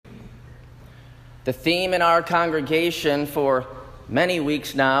The theme in our congregation for many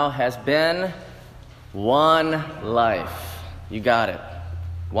weeks now has been one life. You got it.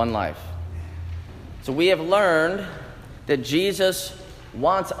 One life. So we have learned that Jesus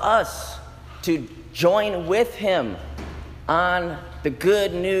wants us to join with him on the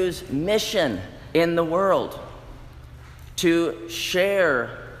good news mission in the world, to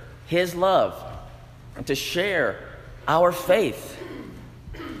share his love and to share our faith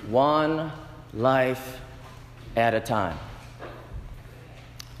one life at a time.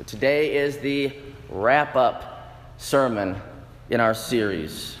 So today is the wrap-up sermon in our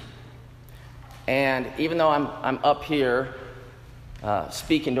series. And even though I'm up here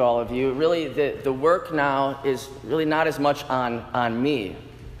speaking to all of you, really the work now is really not as much on me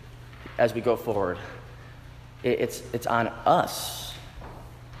as we go forward. It's on us.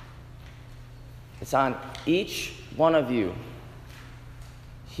 It's on each one of you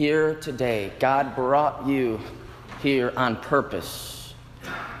here today. God brought you here on purpose,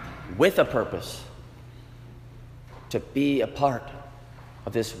 with a purpose, to be a part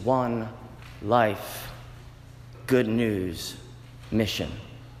of this one life, good news mission.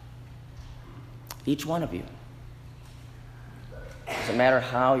 Each one of you. Doesn't matter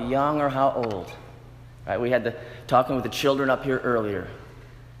how young or how old. Right? We had talking with the children up here earlier.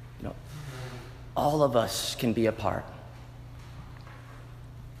 All of us can be a part.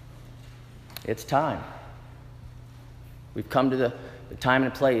 It's time. We've come to the time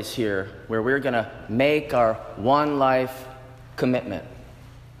and place here where we're going to make our one life commitment.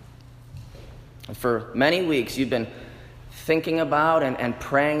 And for many weeks, you've been thinking about and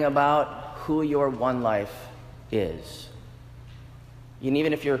praying about who your one life is. And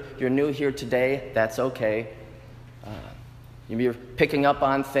even if you're new here today, that's okay. You're picking up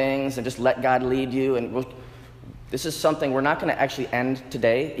on things and just let God lead you. And this is something we're not going to actually end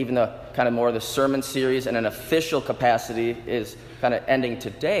today, even though kind of more of the sermon series in an official capacity is kind of ending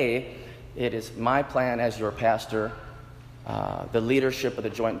today. It is my plan as your pastor, the leadership of the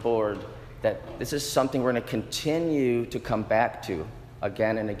joint board, that this is something we're going to continue to come back to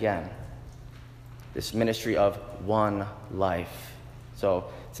again and again. This ministry of one life.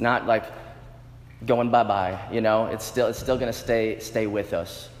 So it's not like going bye-bye, It's still going to stay with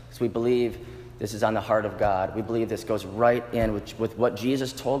us. Because we believe this is on the heart of God. We believe this goes right in with what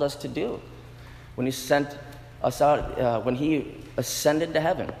Jesus told us to do when he sent us out, when he ascended to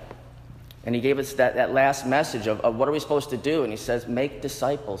heaven. And he gave us that last message of what are we supposed to do? And he says, make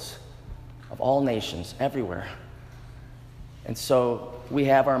disciples of all nations, everywhere. And so we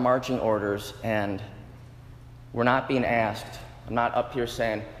have our marching orders, and we're not being asked. I'm not up here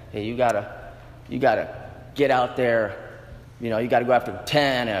saying, hey, you gotta get out there, you got to go after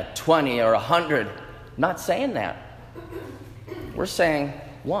 10 or 20 or 100. I'm not saying that. We're saying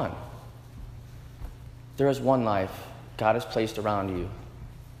one. There is one life God has placed around you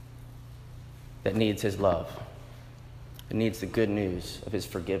that needs his love. It needs the good news of his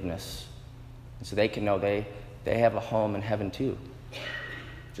forgiveness. And so they can know they have a home in heaven too,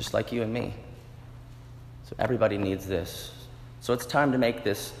 just like you and me. So everybody needs this. So it's time to make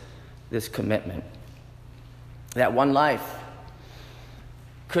this commitment. That one life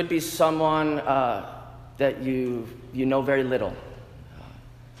could be someone that you know very little.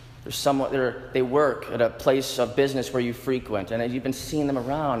 There's someone they work at a place of business where you frequent, and you've been seeing them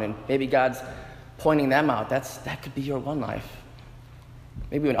around, and maybe God's pointing them out. That could be your one life.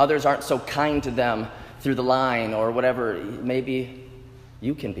 Maybe when others aren't so kind to them through the line or whatever, maybe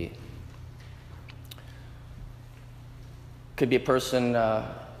you can be. Could be a person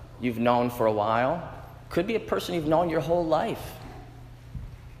you've known for a while. Could be a person you've known your whole life.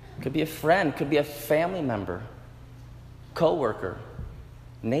 Could be a friend. Could be a family member, coworker,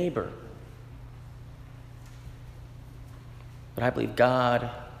 neighbor. But I believe God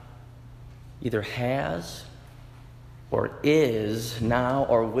either has or is now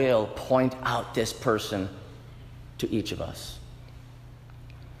or will point out this person to each of us.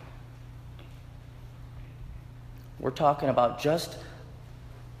 We're talking about just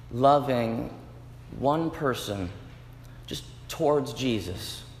loving one person just towards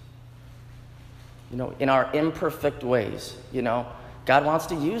Jesus. In our imperfect ways. God wants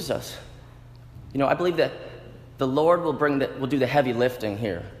to use us. I believe that the Lord will do the heavy lifting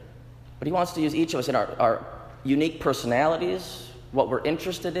here. But he wants to use each of us in our unique personalities, what we're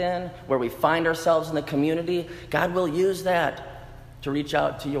interested in, where we find ourselves in the community. God will use that to reach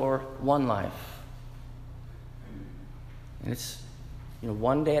out to your one life. And it's,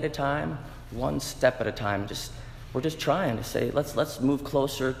 one day at a time, one step at a time. We're just trying to say, let's move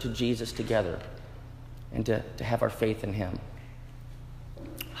closer to Jesus together and to have our faith in him.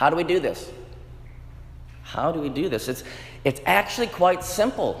 How do we do this? How do we do this? It's actually quite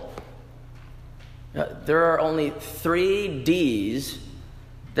simple. There are only 3 D's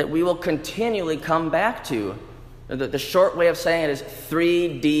that we will continually come back to. The short way of saying it is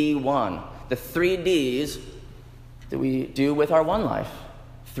 3D1. The 3 D's that we do with our one life.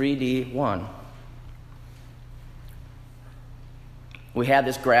 3D1. We have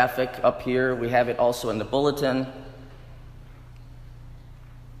this graphic up here. We have it also in the bulletin.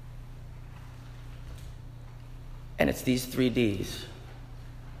 And it's these 3 D's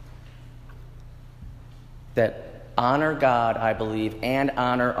that honor God, I believe, and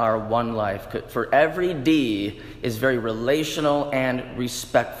honor our one life. For every D is very relational and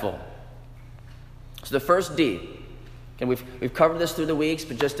respectful. So the first D, and we've covered this through the weeks,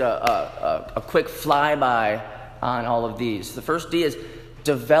 but just a quick flyby on all of these. The first D is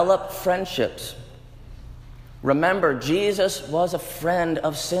develop friendships. Remember, Jesus was a friend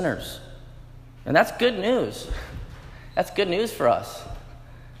of sinners. And that's good news. That's good news for us.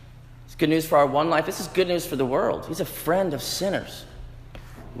 It's good news for our one life. This is good news for the world. He's a friend of sinners.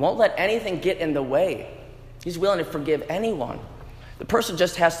 He won't let anything get in the way. He's willing to forgive anyone. The person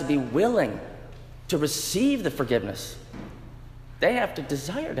just has to be willing to receive the forgiveness. They have to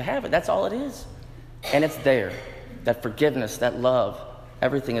desire to have it. That's all it is. And it's there. That forgiveness, that love,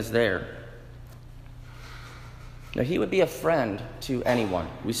 everything is there. Now, he would be a friend to anyone.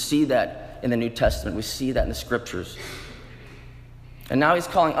 We see that in the New Testament. We see that in the Scriptures. And now he's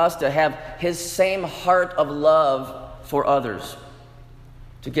calling us to have his same heart of love for others,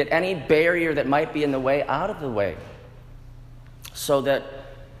 to get any barrier that might be in the way out of the way, so that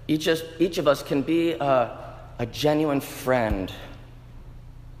each of us can be a genuine friend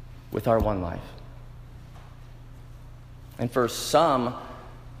with our one life. And for some,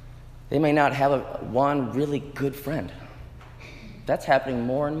 they may not have one really good friend. That's happening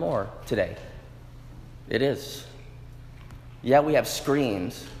more and more today. It is. Yeah, we have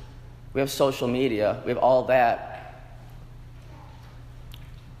screens. We have social media. We have all that.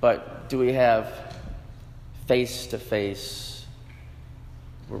 But do we have face-to-face,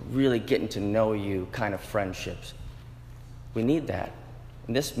 we're really getting to know you kind of friendships? We need that.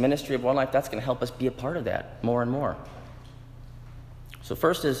 In this ministry of One Life, that's going to help us be a part of that more and more. So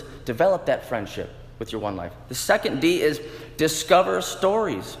first is develop that friendship with your one life. The second D is discover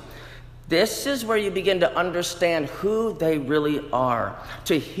stories. This is where you begin to understand who they really are,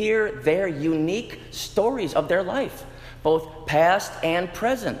 to hear their unique stories of their life, both past and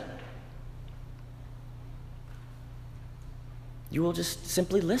present. You will just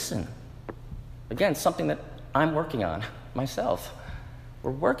simply listen. Again, something that I'm working on myself.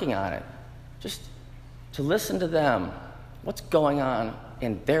 We're working on it. Just to listen to them. What's going on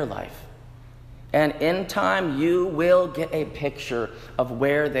in their life? And in time, you will get a picture of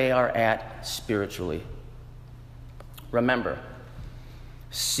where they are at spiritually. Remember,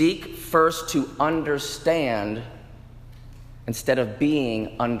 seek first to understand instead of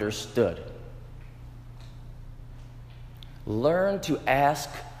being understood. Learn to ask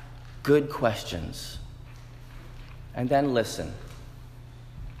good questions and then listen.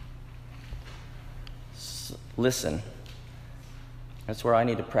 Listen. That's where I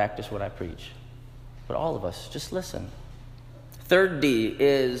need to practice what I preach. But all of us, just listen. Third D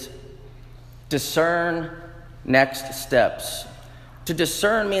is discern next steps. To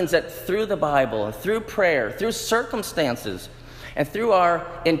discern means that through the Bible, through prayer, through circumstances, and through our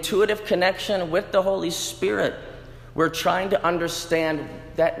intuitive connection with the Holy Spirit, we're trying to understand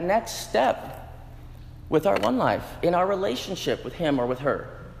that next step with our one life, in our relationship with him or with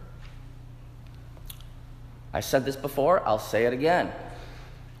her. I said this before, I'll say it again.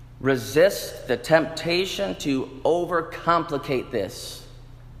 Resist the temptation to overcomplicate this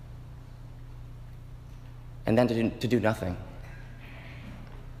and then to do nothing.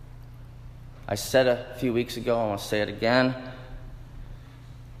 I said a few weeks ago, I want to say it again.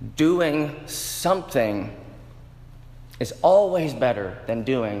 Doing something is always better than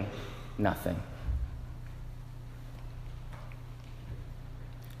doing nothing.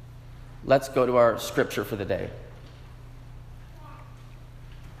 Let's go to our scripture for the day.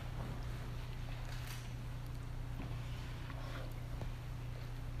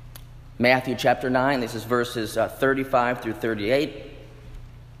 Matthew chapter 9, this is verses 35 through 38.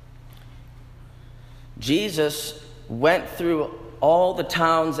 Jesus went through all the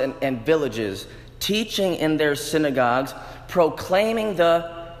towns and villages, teaching in their synagogues, proclaiming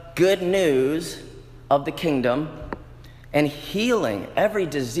the good news of the kingdom, and healing every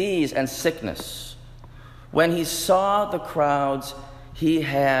disease and sickness. When he saw the crowds, he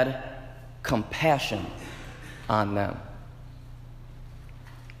had compassion on them.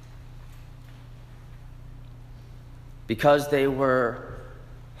 because they were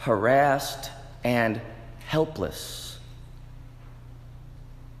harassed and helpless,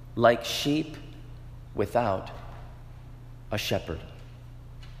 like sheep without a shepherd.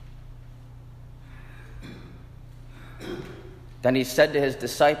 Then he said to his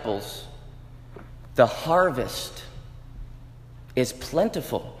disciples, "The harvest is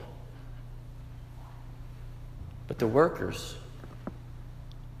plentiful, but the workers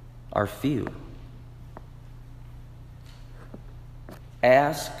are few.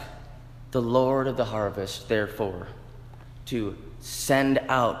 Ask the Lord of the harvest, therefore, to send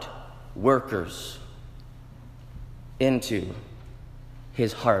out workers into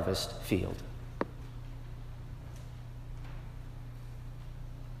his harvest field."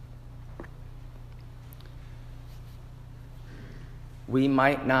 We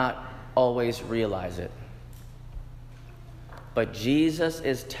might not always realize it, but Jesus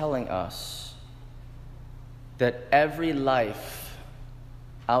is telling us that every life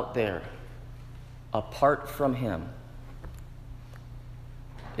out there, apart from him,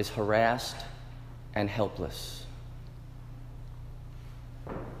 is harassed and helpless.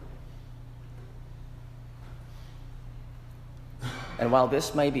 And while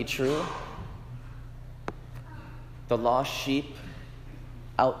this may be true, the lost sheep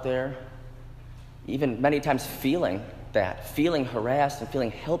out there, even many times feeling harassed and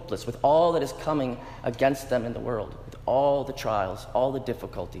feeling helpless with all that is coming against them in the world, with all the trials, all the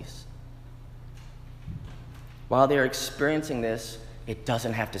difficulties. While they're experiencing this, it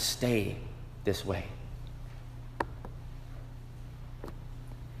doesn't have to stay this way.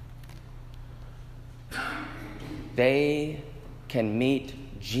 They can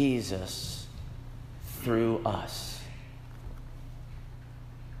meet Jesus through us.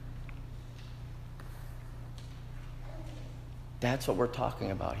 That's what we're talking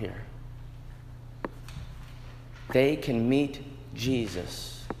about here. They can meet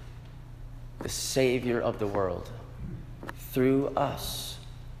Jesus, the Savior of the world, through us.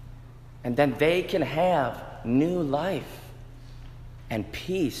 And then they can have new life and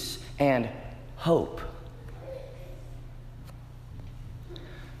peace and hope.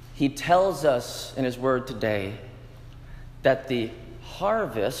 He tells us in his word today that the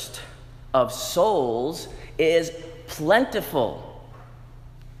harvest of souls is plentiful.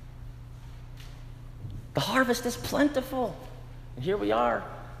 The harvest is plentiful. And here we are.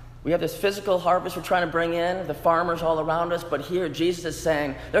 We have this physical harvest we're trying to bring in, the farmers all around us, but here Jesus is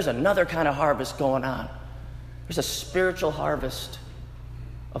saying there's another kind of harvest going on. There's a spiritual harvest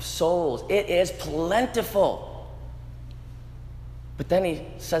of souls. It is plentiful. But then he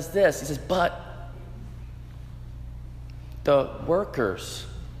says this, he says, but the workers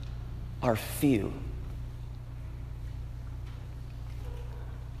are few.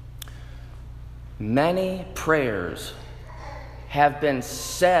 Many prayers have been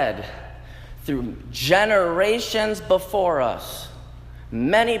said through generations before us.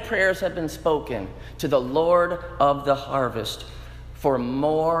 Many prayers have been spoken to the Lord of the harvest for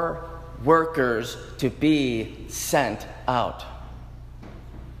more workers to be sent out.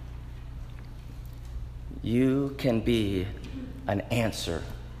 You can be an answer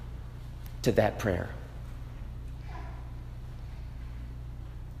to that prayer.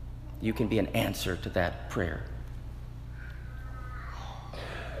 You can be an answer to that prayer.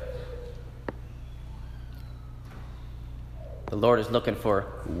 The Lord is looking for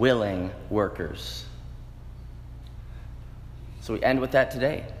willing workers. So we end with that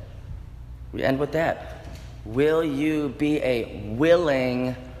today. We end with that. Will you be a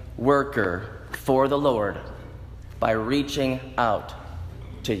willing worker for the Lord by reaching out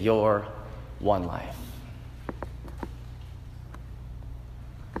to your one life?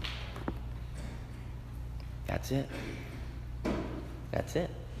 That's it. That's it.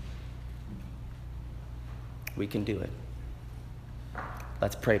 We can do it.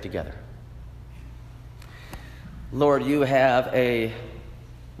 Let's pray together. Lord, you have a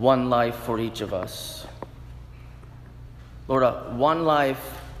one life for each of us. Lord, a one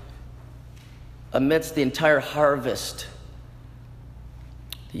life amidst the entire harvest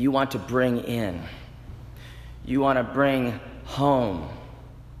that you want to bring in. You want to bring home.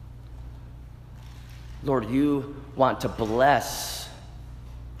 Lord, you want to bless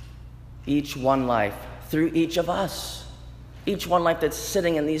each one life through each of us. Each one life that's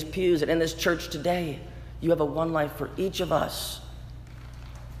sitting in these pews and in this church today. You have a one life for each of us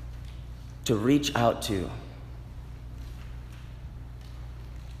to reach out to.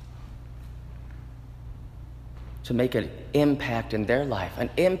 To make an impact in their life. An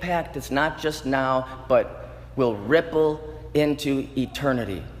impact that's not just now, but will ripple into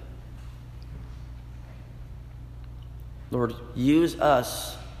eternity. Lord, use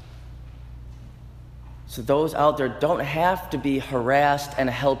us so those out there don't have to be harassed and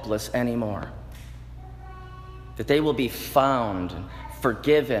helpless anymore. That they will be found,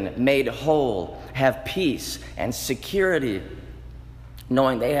 forgiven, made whole, have peace and security,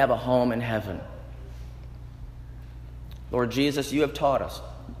 knowing they have a home in heaven. Lord Jesus, you have taught us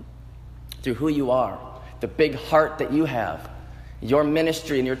through who you are, the big heart that you have, your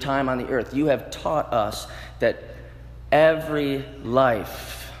ministry and your time on the earth. You have taught us that every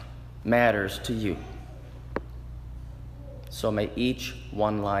life matters to you. So may each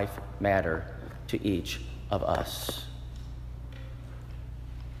one life matter to each of us.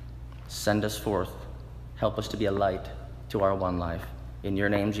 Send us forth. Help us to be a light to our one life. In your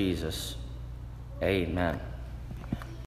name, Jesus, amen.